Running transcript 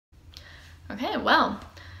Okay, well,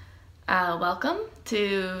 welcome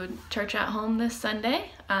to Church at Home this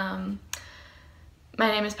Sunday. My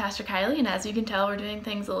name is Pastor Kylie, and as you can tell, we're doing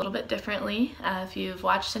things a little bit differently. If you've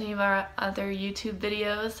watched any of our other YouTube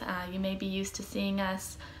videos, you may be used to seeing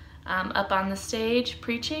us up on the stage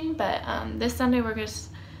preaching, but this Sunday we're just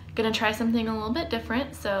going to try something a little bit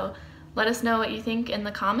different, so let us know what you think in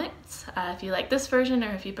the comments, if you like this version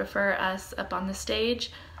or if you prefer us up on the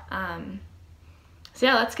stage. So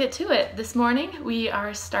yeah, let's get to it. This morning we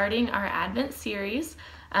are starting our Advent series,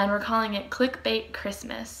 and we're calling it Clickbait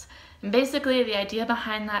Christmas. And basically the idea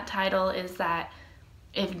behind that title is that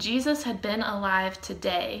if Jesus had been alive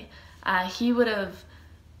today,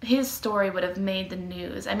 his story would have made the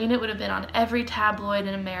news. I mean, it would have been on every tabloid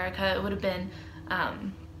in America. It would have been,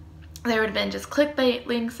 there would have been just clickbait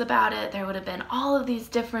links about it. There would have been all of these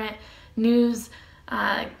different news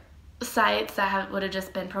sites that would have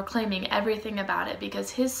just been proclaiming everything about it because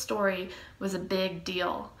his story was a big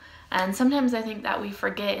deal. And sometimes I think that we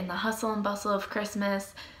forget in the hustle and bustle of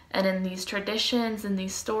Christmas and in these traditions and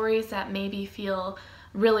these stories that maybe feel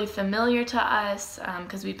really familiar to us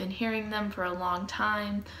because we've been hearing them for a long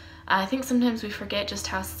time. I think sometimes we forget just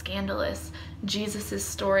how scandalous Jesus's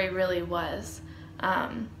story really was.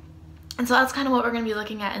 And so that's kind of what we're going to be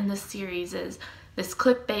looking at in this series, is this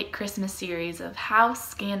Clickbait Christmas series of how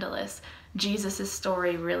scandalous Jesus'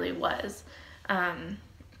 story really was.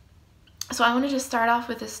 So I want to just start off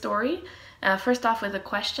with a story, first off with a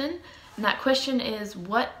question, and that question is,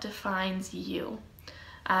 what defines you?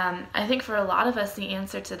 I think for a lot of us the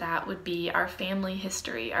answer to that would be our family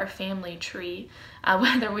history, our family tree.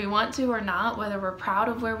 Whether we want to or not, whether we're proud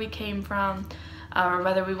of where we came from, or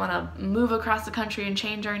whether we want to move across the country and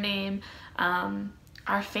change our name,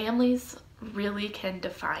 our families really can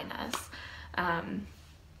define us.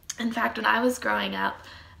 In fact, when I was growing up,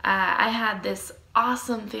 I had this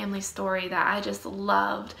awesome family story that I just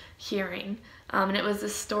loved hearing. And it was a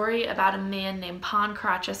story about a man named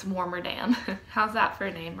Pancratius Warmerdam. How's that for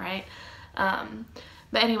a name, right?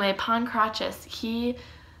 But anyway, Pancratius, he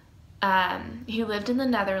lived in the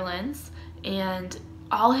Netherlands, and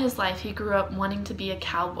all his life he grew up wanting to be a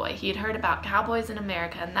cowboy. He had heard about cowboys in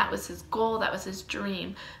America, and that was his goal, that was his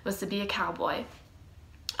dream, was to be a cowboy.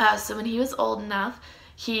 So when he was old enough,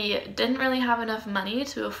 he didn't really have enough money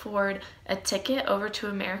to afford a ticket over to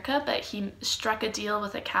America, but he struck a deal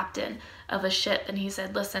with a captain of a ship, and he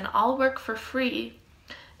said, listen, I'll work for free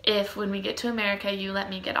if when we get to America you let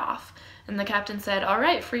me get off. And the captain said, all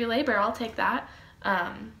right, free labor, I'll take that.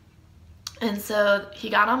 And so he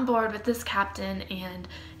got on board with this captain, and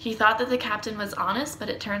he thought that the captain was honest, but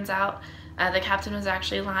it turns out the captain was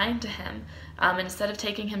actually lying to him. And instead of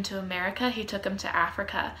taking him to America, he took him to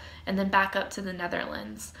Africa and then back up to the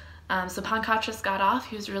Netherlands. So Pancratius got off.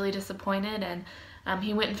 He was really disappointed, and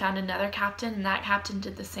he went and found another captain, and that captain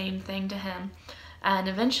did the same thing to him. And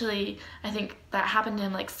eventually, I think that happened to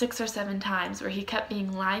him like 6 or 7 times, where he kept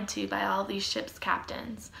being lied to by all these ship's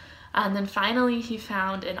captains. And then finally he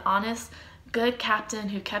found an honest, good captain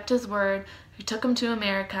who kept his word, who took him to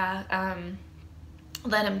America,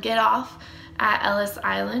 let him get off at Ellis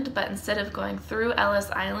Island, but instead of going through Ellis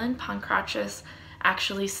Island, Pancratius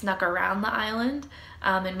actually snuck around the island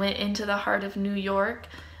and went into the heart of New York,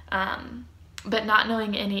 but not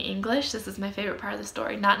knowing any English. This is my favorite part of the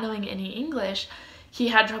story. Not knowing any English, he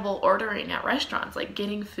had trouble ordering at restaurants, like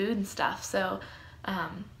getting food and stuff. So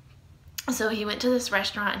he went to this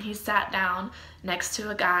restaurant and he sat down next to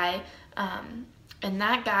a guy, and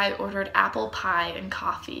that guy ordered apple pie and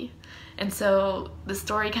coffee. And so the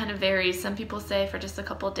story kind of varies. Some people say for just a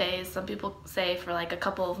couple days, some people say for like a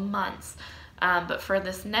couple of months. But for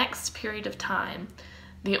this next period of time,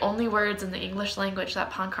 the only words in the English language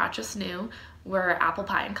that Pancratius knew were apple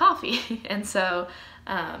pie and coffee. And so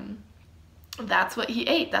that's what he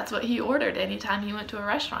ate. That's what he ordered anytime he went to a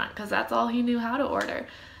restaurant, because that's all he knew how to order.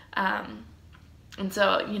 And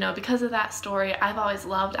so, you know, because of that story, I've always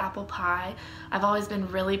loved apple pie. I've always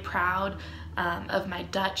been really proud of my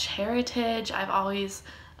Dutch heritage. I've always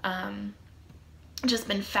just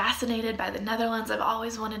been fascinated by the Netherlands. I've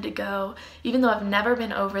always wanted to go, even though I've never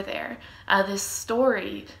been over there. This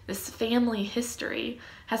story, this family history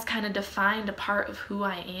has kind of defined a part of who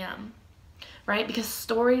I am, right? Because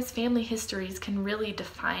stories, family histories can really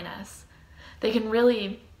define us. They can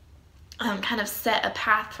really kind of set a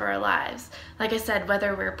path for our lives. Like I said,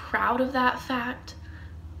 whether we're proud of that fact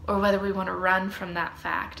or whether we want to run from that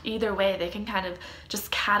fact, either way, they can kind of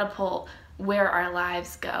just catapult where our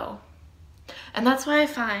lives go. And that's why I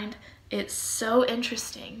find it so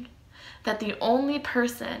interesting that the only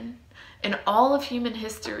person in all of human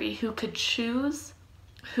history who could choose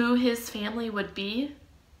who his family would be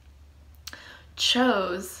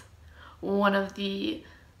chose one of the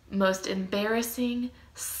most embarrassing,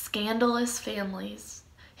 scandalous families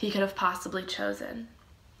he could have possibly chosen.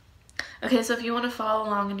 Okay, so if you want to follow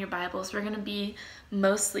along in your Bibles, we're going to be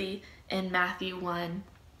mostly in Matthew 1.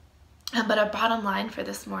 But our bottom line for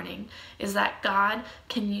this morning is that God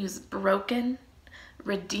can use broken,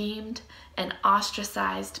 redeemed, and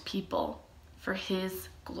ostracized people for his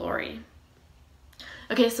glory.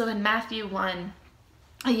 Okay, so in Matthew 1,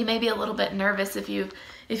 you may be a little bit nervous if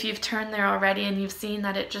you've turned there already and you've seen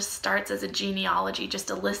that it just starts as a genealogy,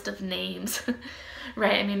 just a list of names,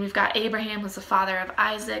 right? I mean, we've got Abraham was the father of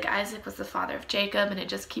Isaac, Isaac was the father of Jacob, and it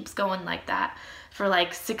just keeps going like that for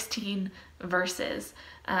like 16 verses.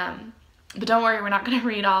 But don't worry, we're not going to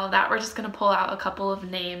read all of that. We're just going to pull out a couple of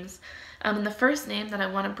names. And the first name that I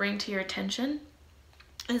want to bring to your attention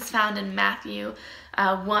is found in Matthew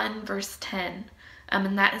 1, verse 10.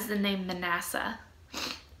 And that is the name Manasseh.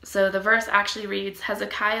 So the verse actually reads,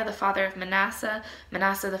 Hezekiah the father of Manasseh,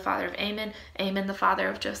 Manasseh the father of Amon, Amon the father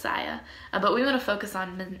of Josiah. But we want to focus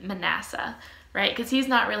on Manasseh, right? Because he's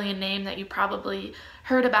not really a name that you probably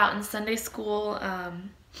heard about in Sunday school.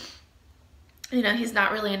 He's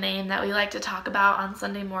not really a name that we like to talk about on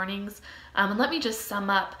Sunday mornings. And let me just sum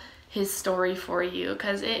up his story for you,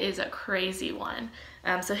 because it is a crazy one.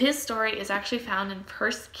 So his story is actually found in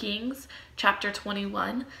 1 Kings chapter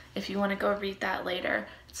 21, if you want to go read that later.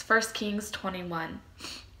 It's 1 Kings 21.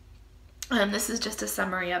 This is just a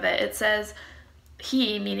summary of it. It says,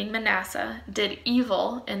 he, meaning Manasseh, did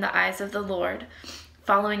evil in the eyes of the Lord,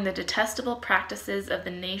 following the detestable practices of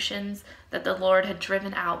the nations that the Lord had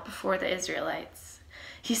driven out before the Israelites.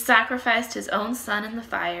 He sacrificed his own son in the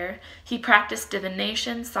fire. He practiced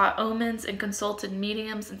divination, saw omens, and consulted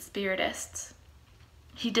mediums and spiritists.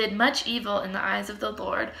 He did much evil in the eyes of the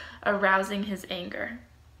Lord, arousing his anger.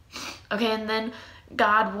 Okay, and then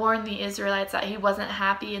God warned the Israelites that he wasn't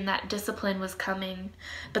happy and that discipline was coming.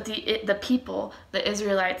 But the people, the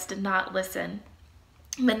Israelites, did not listen.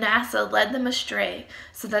 Manasseh led them astray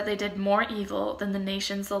so that they did more evil than the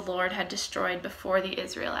nations the Lord had destroyed before the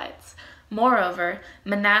Israelites. Moreover,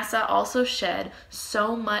 Manasseh also shed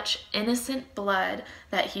so much innocent blood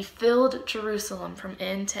that he filled Jerusalem from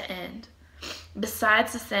end to end,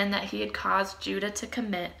 besides the sin that he had caused Judah to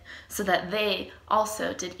commit, so that they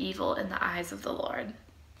also did evil in the eyes of the Lord.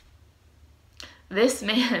 This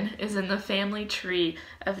man is in the family tree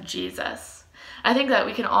of Jesus. I think that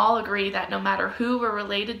we can all agree that no matter who we're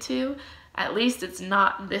related to, at least it's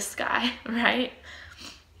not this guy, right?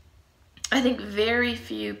 I think very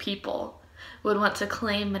few people would want to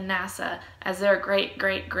claim Manasseh as their great,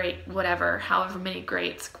 whatever, however many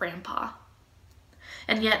greats, grandpa.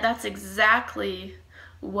 And yet that's exactly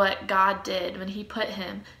what God did when he put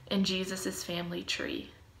him in Jesus' family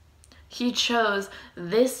tree. He chose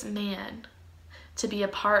this man to be a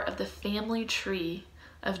part of the family tree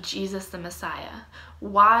of Jesus the Messiah.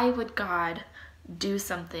 Why would God do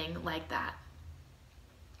something like that?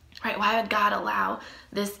 Right? Why would God allow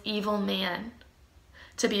this evil man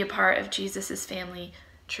to be a part of Jesus' family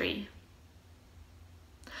tree?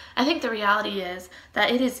 I think the reality is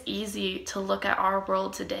that it is easy to look at our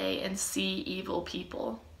world today and see evil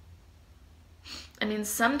people. I mean,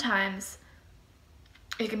 sometimes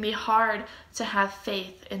it can be hard to have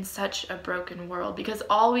faith in such a broken world because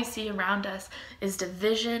all we see around us is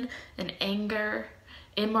division and anger,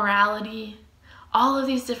 immorality, all of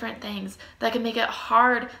these different things that can make it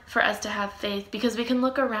hard for us to have faith, because we can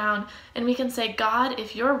look around and we can say, God,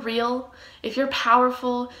 if you're real, if you're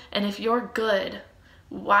powerful, and if you're good,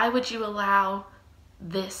 why would you allow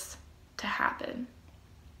this to happen?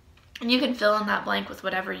 And you can fill in that blank with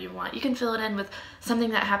whatever you want. You can fill it in with something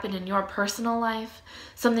that happened in your personal life,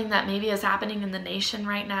 something that maybe is happening in the nation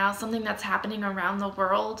right now, something that's happening around the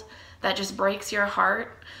world that just breaks your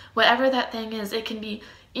heart. Whatever that thing is, it can be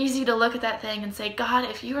easy to look at that thing and say, God,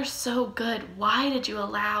 if you are so good, why did you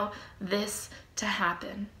allow this to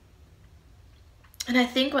happen? And I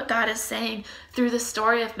think what God is saying through the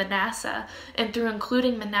story of Manasseh and through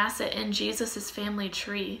including Manasseh in Jesus' family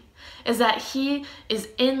tree is that he is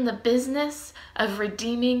in the business of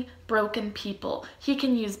redeeming broken people. He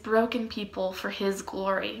can use broken people for his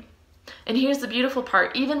glory. And here's the beautiful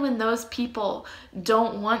part. Even when those people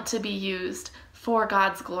don't want to be used for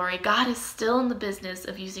God's glory, God is still in the business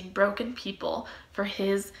of using broken people for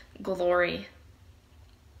his glory.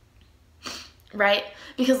 Right?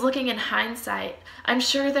 Because looking in hindsight, I'm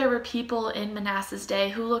sure there were people in Manasseh's day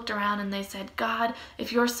who looked around and they said, God,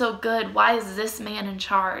 if you're so good, why is this man in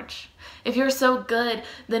charge? If you're so good,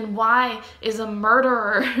 then why is a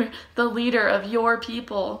murderer the leader of your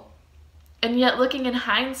people? And yet, looking in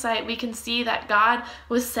hindsight, we can see that God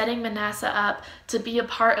was setting Manasseh up to be a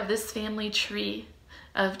part of this family tree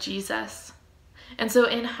of Jesus. And so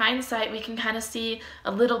in hindsight, we can kind of see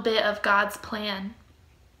a little bit of God's plan,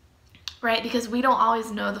 right? Because we don't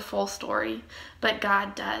always know the full story, but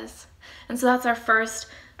God does. And so that's our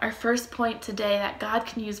first point today, that God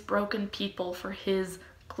can use broken people for his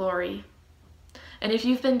glory. And if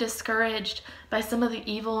you've been discouraged by some of the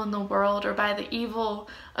evil in the world or by the evil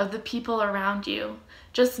of the people around you,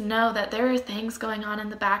 just know that there are things going on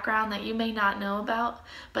in the background that you may not know about,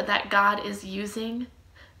 but that God is using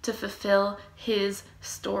to fulfill his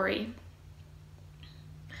story.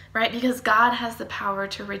 Right? Because God has the power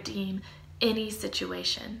to redeem any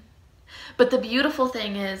situation. But the beautiful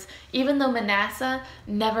thing is, even though Manasseh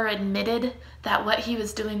never admitted that what he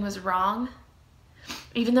was doing was wrong,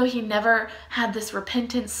 even though he never had this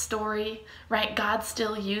repentance story, right, God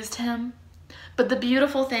still used him. But the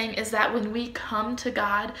beautiful thing is that when we come to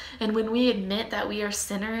God and when we admit that we are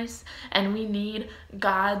sinners and we need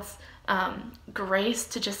God's grace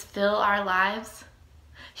to just fill our lives,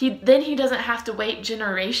 then he doesn't have to wait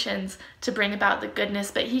generations to bring about the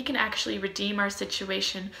goodness, but he can actually redeem our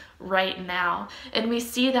situation right now. And we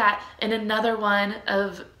see that in another one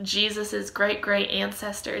of Jesus's great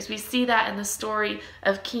ancestors. We see that in the story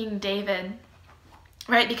of King David,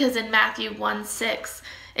 right? Because in Matthew 1:6,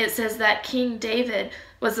 it says that King David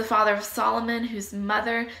was the father of Solomon, whose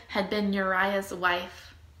mother had been Uriah's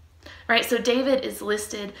wife, right? So David is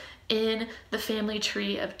listed in the family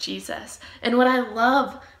tree of Jesus. And what I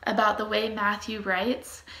love about the way Matthew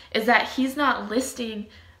writes is that he's not listing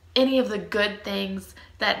any of the good things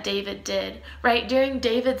that David did, right? During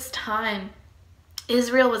David's time,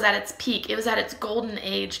 Israel was at its peak. It was at its golden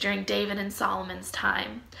age during David and Solomon's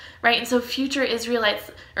time, right? And so future Israelites,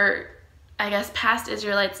 or I guess past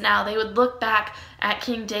Israelites now, they would look back at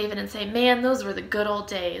King David and say, man, those were the good old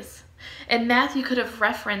days. And Matthew could have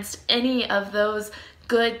referenced any of those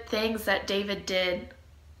good things that David did.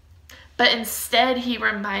 But instead, he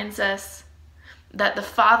reminds us that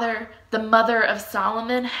the mother of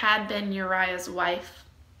Solomon had been Uriah's wife.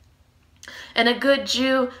 And a good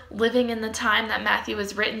Jew living in the time that Matthew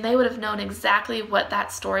was written, they would have known exactly what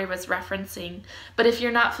that story was referencing. But if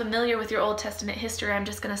you're not familiar with your Old Testament history, I'm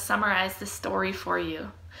just going to summarize the story for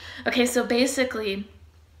you. Okay, so basically,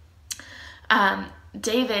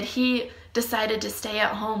 David, he decided to stay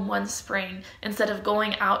at home one spring instead of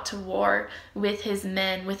going out to war with his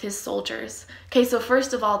men, with his soldiers. Okay, so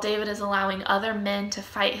first of all, David is allowing other men to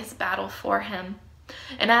fight his battle for him.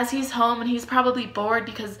 And as he's home, and he's probably bored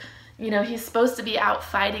because, he's supposed to be out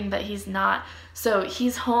fighting, but he's not. So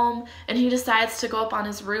he's home, and he decides to go up on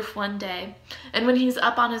his roof one day. And when he's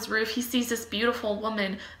up on his roof, he sees this beautiful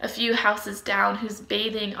woman a few houses down who's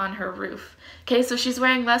bathing on her roof. Okay, so she's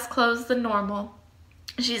wearing less clothes than normal.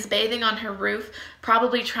 She's bathing on her roof,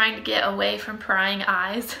 probably trying to get away from prying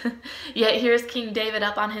eyes. Yet here's King David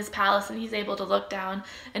up on his palace, and he's able to look down,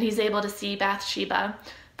 and he's able to see Bathsheba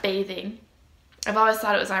bathing. I've always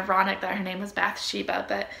thought it was ironic that her name was Bathsheba,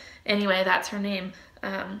 but anyway, that's her name.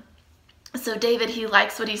 So David, he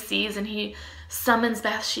likes what he sees, and he summons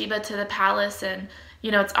Bathsheba to the palace, and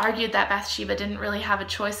it's argued that Bathsheba didn't really have a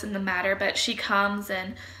choice in the matter, but she comes,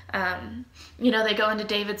 and they go into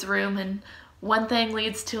David's room, and one thing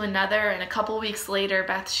leads to another, and a couple weeks later,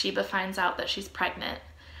 Bathsheba finds out that she's pregnant.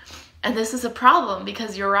 And this is a problem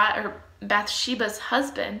because Bathsheba's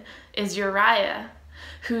husband is Uriah,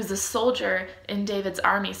 who's a soldier in David's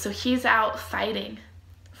army. So he's out fighting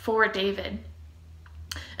for David.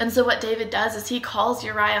 And so what David does is he calls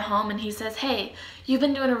Uriah home and he says, hey, you've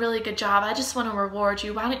been doing a really good job. I just want to reward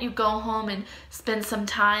you. Why don't you go home and spend some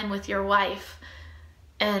time with your wife?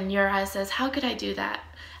 And Uriah says, how could I do that?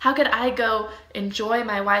 How could I go enjoy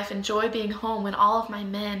my wife, enjoy being home when all of my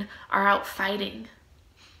men are out fighting?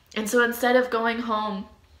 And so instead of going home,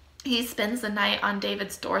 he spends the night on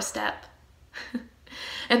David's doorstep.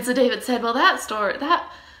 And so David said, well,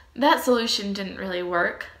 that solution didn't really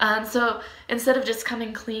work. So instead of just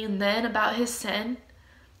coming clean then about his sin,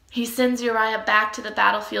 he sends Uriah back to the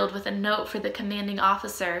battlefield with a note for the commanding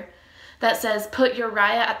officer that says, put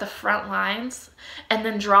Uriah at the front lines and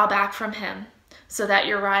then draw back from him, so that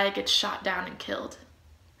Uriah gets shot down and killed.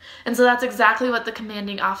 And so that's exactly what the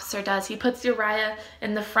commanding officer does. He puts Uriah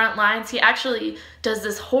in the front lines. He actually does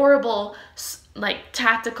this horrible,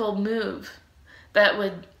 tactical move that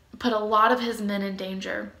would put a lot of his men in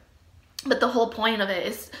danger. But the whole point of it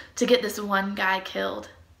is to get this one guy killed.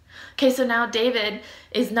 Okay, so now David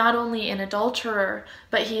is not only an adulterer,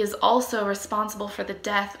 but he is also responsible for the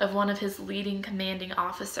death of one of his leading commanding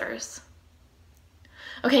officers.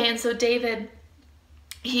 Okay, and so David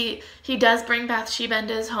He does bring Bathsheba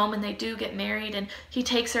into his home, and they do get married, and he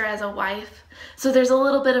takes her as a wife. So there's a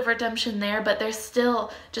little bit of redemption there, but there's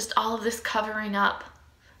still just all of this covering up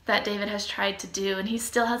that David has tried to do, and he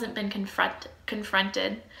still hasn't been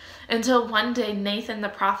confronted until one day Nathan the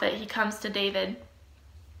prophet, he comes to David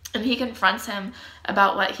and he confronts him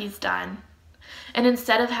about what he's done. And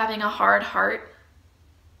instead of having a hard heart,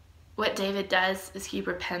 what David does is he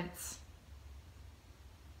repents.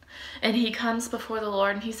 And he comes before the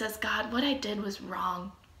Lord and he says, God, what I did was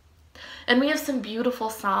wrong. And we have some beautiful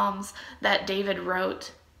psalms that David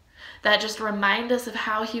wrote that just remind us of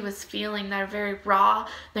how he was feeling. They're very raw,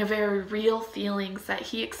 they're very real feelings that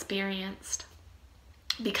he experienced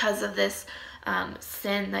because of this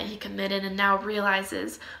sin that he committed and now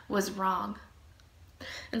realizes was wrong.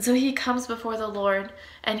 And so he comes before the Lord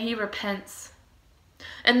and he repents.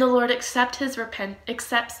 And the Lord accepts his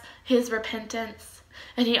repentance,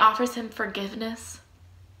 and he offers him forgiveness.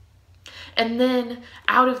 And then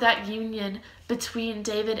out of that union between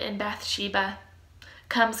David and Bathsheba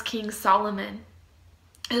comes King Solomon,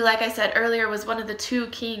 who, like I said earlier, was one of the two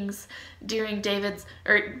kings during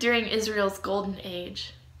Israel's golden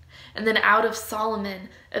age. And then out of Solomon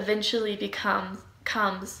eventually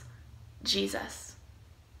comes Jesus.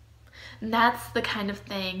 And that's the kind of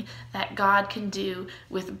thing that God can do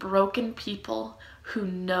with broken people who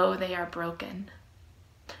know they are broken.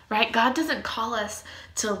 Right? God doesn't call us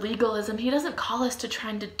to legalism. He doesn't call us to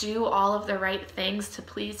trying to do all of the right things to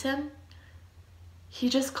please him. He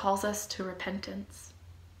just calls us to repentance.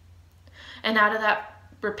 And out of that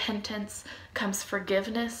repentance comes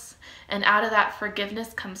forgiveness, and out of that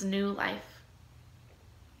forgiveness comes new life.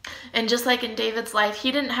 And just like in David's life,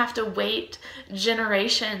 he didn't have to wait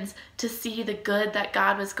generations to see the good that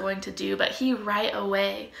God was going to do, but he right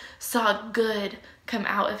away saw good come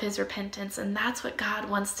out of his repentance. And that's what God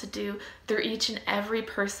wants to do through each and every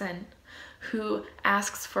person who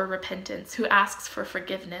asks for repentance, who asks for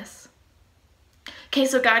forgiveness. Okay,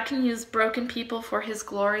 so God can use broken people for his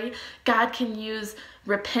glory. God can use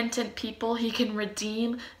repentant people. He can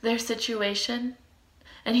redeem their situation,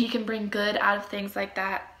 and he can bring good out of things like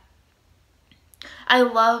that. I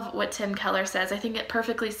love what Tim Keller says. I think it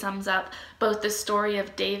perfectly sums up both the story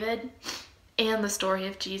of David and the story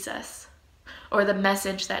of Jesus, or the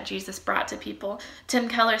message that Jesus brought to people. Tim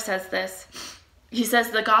Keller says this. He says,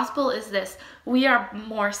 the gospel is this: we are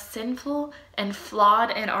more sinful and flawed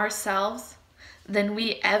in ourselves than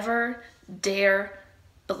we ever dare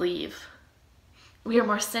believe. We are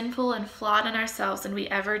more sinful and flawed in ourselves than we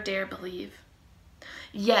ever dare believe.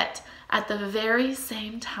 Yet, at the very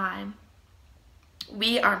same time,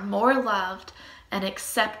 we are more loved and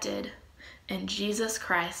accepted in Jesus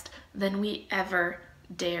Christ than we ever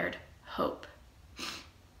dared hope.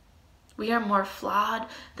 We are more flawed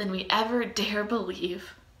than we ever dare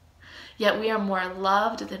believe, yet we are more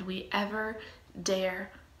loved than we ever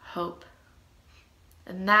dare hope.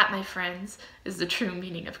 And that, my friends, is the true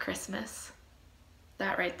meaning of Christmas.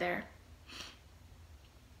 That right there.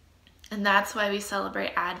 And that's why we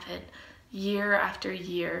celebrate Advent year after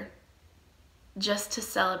year, just to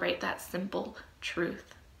celebrate that simple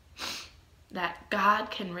truth, that God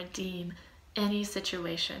can redeem any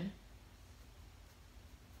situation.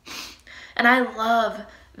 And I love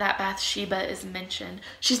that Bathsheba is mentioned.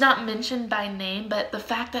 She's not mentioned by name, but the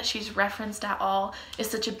fact that she's referenced at all is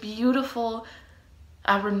such a beautiful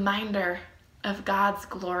reminder of God's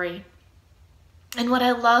glory. And what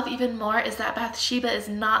I love even more is that Bathsheba is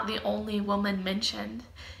not the only woman mentioned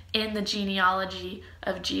in the genealogy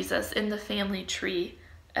of Jesus, in the family tree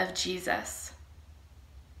of Jesus.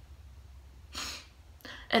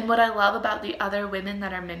 And what I love about the other women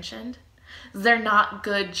that are mentioned is they're not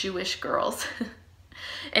good Jewish girls.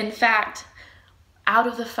 In fact, out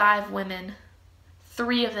of the 5 women,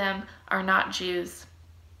 3 of them are not Jews.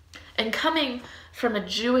 And coming from a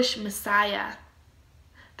Jewish Messiah,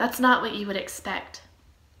 that's not what you would expect.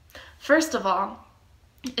 First of all,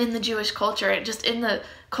 in the Jewish culture, just in the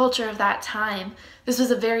culture of that time, this was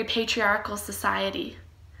a very patriarchal society.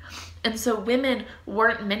 And so women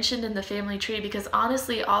weren't mentioned in the family tree because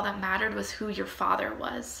honestly, all that mattered was who your father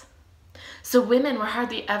was. So women were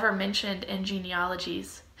hardly ever mentioned in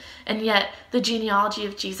genealogies. And yet the genealogy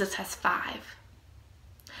of Jesus has 5.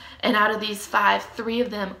 And out of these 5, 3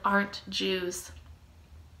 of them aren't Jews.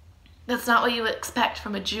 That's not what you would expect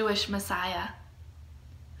from a Jewish Messiah.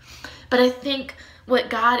 But I think what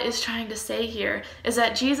God is trying to say here is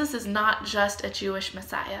that Jesus is not just a Jewish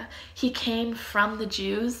Messiah. He came from the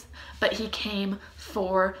Jews, but he came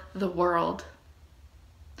for the world.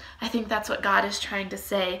 I think that's what God is trying to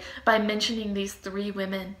say by mentioning these 3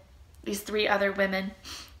 women, these 3 other women.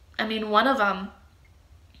 I mean, one of them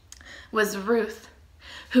was Ruth,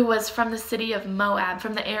 who was from the city of Moab,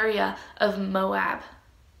 from the area of Moab,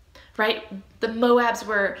 right? The Moabs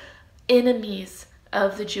were enemies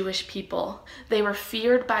of the Jewish people. They were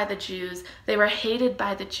feared by the Jews. They were hated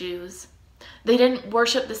by the Jews. They didn't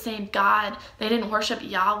worship the same God. They didn't worship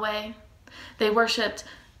Yahweh. They worshiped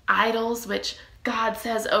idols, which God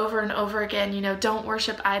says over and over again, don't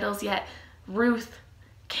worship idols. Yet Ruth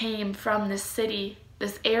came from this city,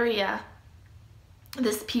 this area,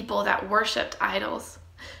 this people that worshiped idols.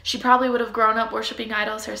 She probably would have grown up worshiping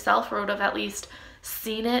idols herself, or would have at least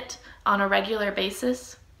seen it on a regular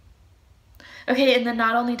basis. Okay, and then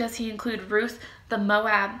not only does he include Ruth the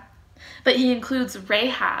Moab, but he includes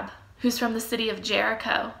Rahab, who's from the city of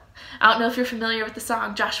Jericho. I don't know if you're familiar with the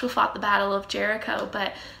song Joshua Fought the Battle of Jericho,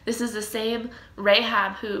 but this is the same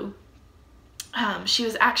Rahab who, she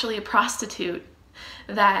was actually a prostitute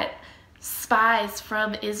that spies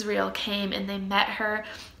from Israel came and they met her,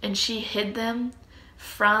 and she hid them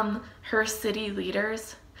from her city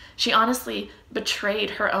leaders. She honestly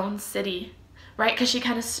betrayed her own city, right? Because she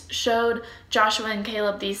kind of showed Joshua and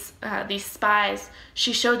Caleb, these spies,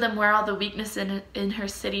 she showed them where all the weaknesses in her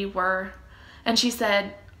city were. And she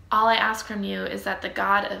said, all I ask from you is that the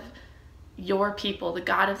God of your people, the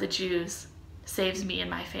God of the Jews, saves me and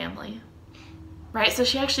my family. Right? So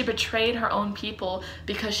she actually betrayed her own people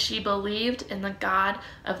because she believed in the God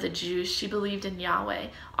of the Jews. She believed in Yahweh,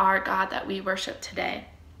 our God that we worship today.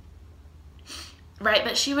 Right?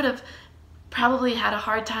 But she would have probably had a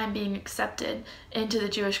hard time being accepted into the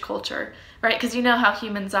Jewish culture, right? Because you know how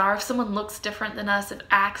humans are. If someone looks different than us, if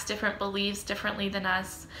acts different, believes differently than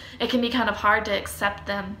us, it can be kind of hard to accept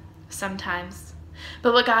them sometimes.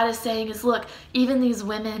 But what God is saying is, look, even these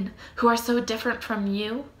women who are so different from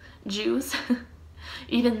you, Jews,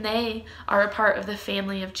 even they are a part of the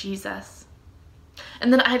family of Jesus.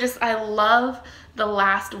 And then I love the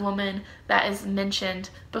last woman that is mentioned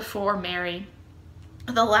before Mary.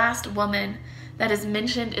 The last woman that is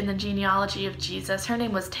mentioned in the genealogy of Jesus, her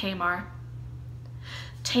name was Tamar.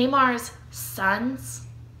 Tamar's sons,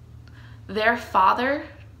 their father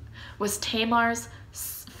was Tamar's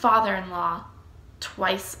father-in-law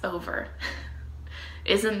twice over.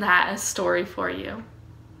 Isn't that a story for you?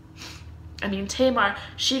 I mean, Tamar,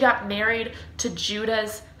 she got married to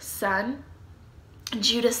Judah's son.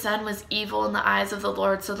 Judah's son was evil in the eyes of the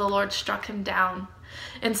Lord, so the Lord struck him down.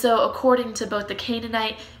 And so according to both the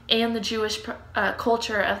Canaanite and the Jewish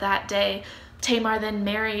culture of that day, Tamar then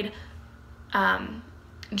married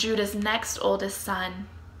Judah's next oldest son.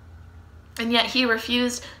 And yet he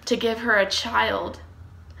refused to give her a child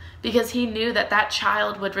because he knew that that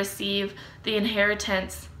child would receive the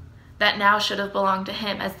inheritance that now should have belonged to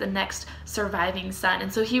him as the next surviving son.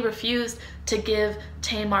 And so he refused to give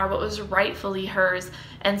Tamar what was rightfully hers.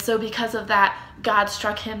 And so because of that, God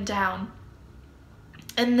struck him down.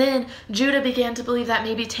 And then Judah began to believe that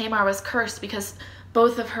maybe Tamar was cursed because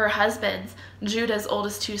both of her husbands, Judah's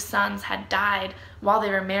oldest two sons, had died while they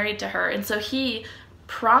were married to her. And so he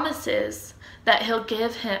promises that he'll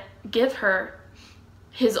give her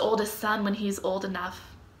his oldest son when he's old enough.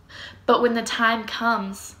 But when the time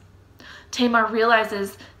comes, Tamar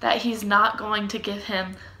realizes that he's not going to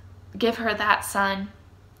give her that son.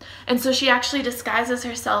 And so she actually disguises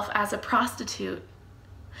herself as a prostitute,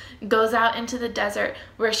 goes out into the desert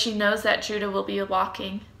where she knows that Judah will be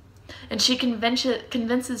walking, and she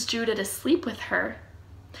convinces Judah to sleep with her.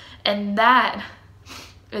 And that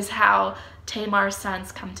is how Tamar's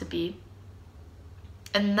sons come to be.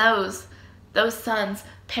 And those sons,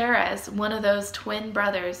 Perez, one of those twin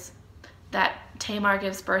brothers that Tamar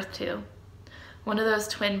gives birth to, one of those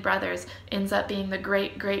twin brothers ends up being the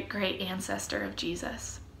great ancestor of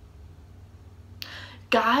Jesus.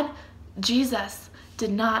 Jesus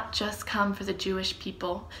did not just come for the Jewish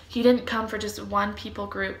people. He didn't come for just one people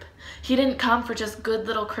group. He didn't come for just good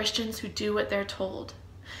little Christians who do what they're told.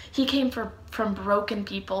 He came from broken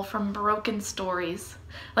people, from broken stories,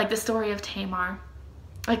 like the story of Tamar,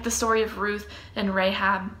 like the story of Ruth and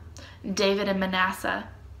Rahab, David and Manasseh.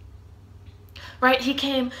 Right? He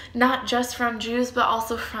came not just from Jews, but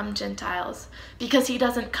also from Gentiles, because he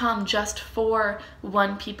doesn't come just for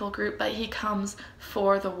one people group, but he comes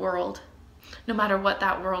for the world, no matter what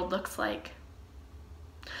that world looks like.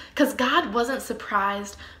 Because God wasn't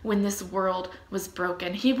surprised when this world was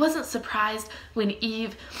broken. He wasn't surprised when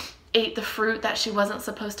Eve ate the fruit that she wasn't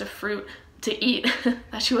supposed to eat,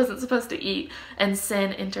 that she wasn't supposed to eat, and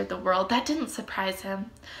sin entered the world. That didn't surprise him,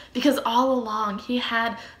 because all along he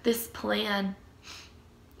had this plan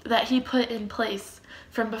that he put in place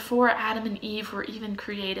from before Adam and Eve were even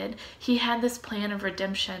created. He had this plan of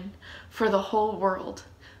redemption for the whole world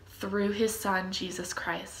through his son, Jesus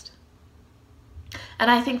Christ.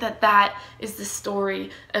 And I think that that is the story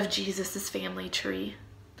of Jesus' family tree.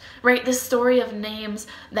 Right? This story of names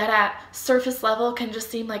that at surface level can just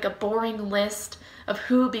seem like a boring list of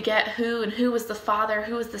who beget who and who was the father,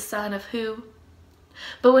 who was the son of who.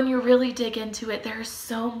 But when you really dig into it, there is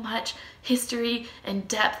so much history and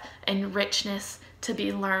depth and richness to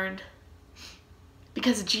be learned.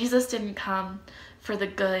 Because Jesus didn't come for the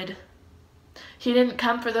good. He didn't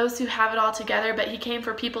come for those who have it all together, but he came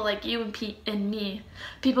for people like you and me.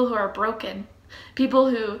 People who are broken. People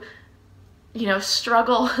who,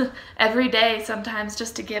 struggle every day sometimes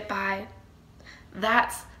just to get by.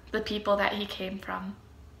 That's the people that he came from.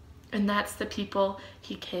 And that's the people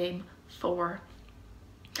he came for.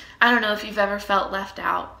 I don't know if you've ever felt left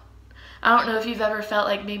out. I don't know if you've ever felt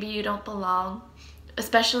like maybe you don't belong,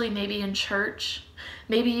 especially maybe in church.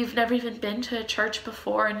 Maybe you've never even been to a church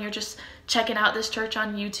before and you're just checking out this church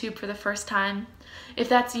on YouTube for the first time. If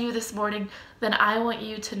that's you this morning, then I want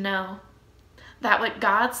you to know that what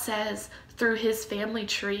God says through his family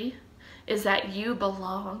tree is that you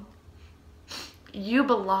belong. You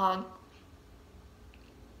belong.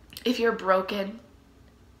 If you're broken,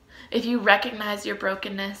 if you recognize your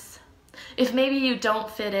brokenness, if maybe you don't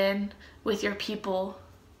fit in with your people,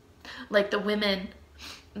 like the women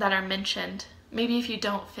that are mentioned, maybe if you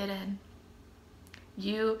don't fit in,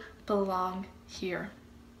 you belong here.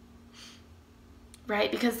 Right?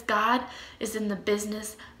 Because God is in the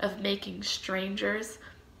business of making strangers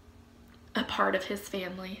a part of his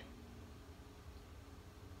family.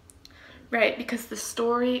 Right? Because the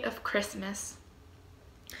story of Christmas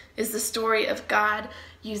is the story of God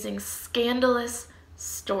using scandalous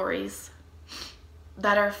stories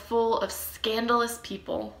that are full of scandalous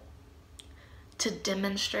people to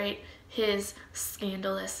demonstrate his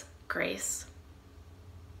scandalous grace.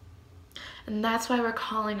 And that's why we're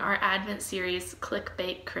calling our Advent series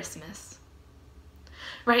Clickbait Christmas.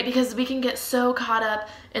 Right? Because we can get so caught up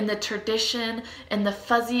in the tradition and the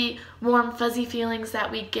fuzzy, warm, fuzzy feelings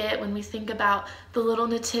that we get when we think about the little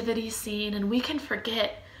nativity scene, and we can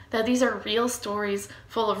forget that these are real stories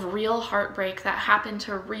full of real heartbreak that happened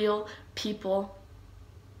to real people.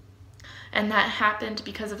 And that happened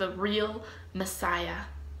because of a real Messiah.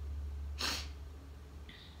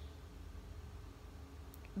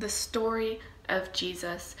 The story of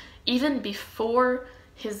Jesus, even before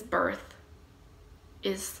his birth,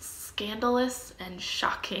 is scandalous and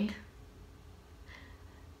shocking.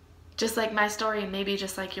 Just like my story, maybe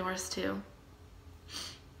just like yours too.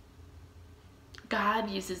 God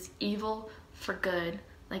uses evil for good,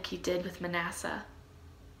 like he did with Manasseh.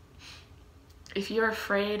 If you're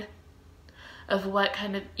afraid of what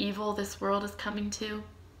kind of evil this world is coming to,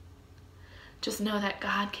 just know that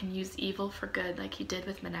God can use evil for good, like he did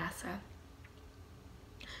with Manasseh.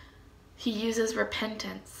 He uses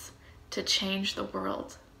repentance to change the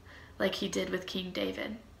world, like he did with King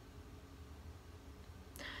David.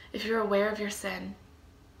 If you're aware of your sin,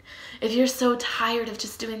 if you're so tired of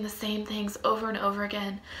just doing the same things over and over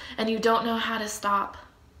again and you don't know how to stop,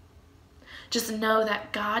 just know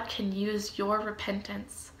that God can use your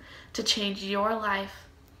repentance to change your life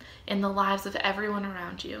and the lives of everyone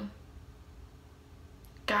around you.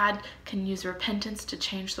 God can use repentance to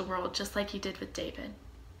change the world just like he did with David.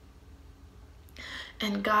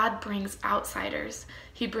 And God brings outsiders.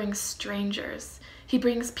 He brings strangers. He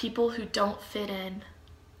brings people who don't fit in.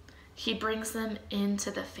 He brings them into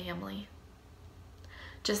the family,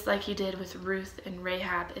 just like he did with Ruth and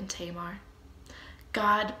Rahab and Tamar.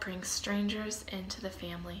 God brings strangers into the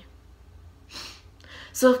family.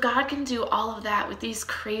 So if God can do all of that with these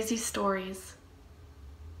crazy stories,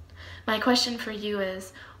 my question for you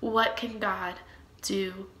is, what can God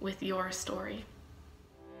do with your story?